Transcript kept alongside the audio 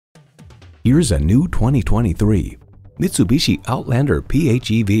Here's a new 2023 Mitsubishi Outlander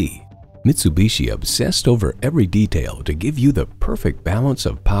PHEV. Mitsubishi obsessed over every detail to give you the perfect balance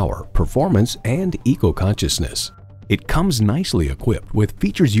of power, performance, and eco-consciousness. It comes nicely equipped with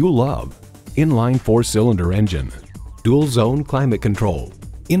features you'll love: inline 4-cylinder engine, dual-zone climate control,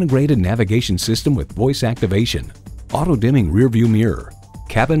 integrated navigation system with voice activation, auto-dimming rearview mirror,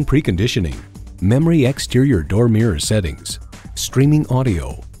 cabin preconditioning, memory exterior door mirror settings, streaming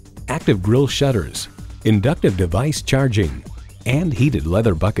audio, active grille shutters, inductive device charging, and heated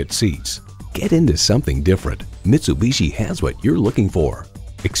leather bucket seats. Get into something different. Mitsubishi has what you're looking for.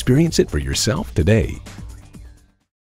 Experience it for yourself today.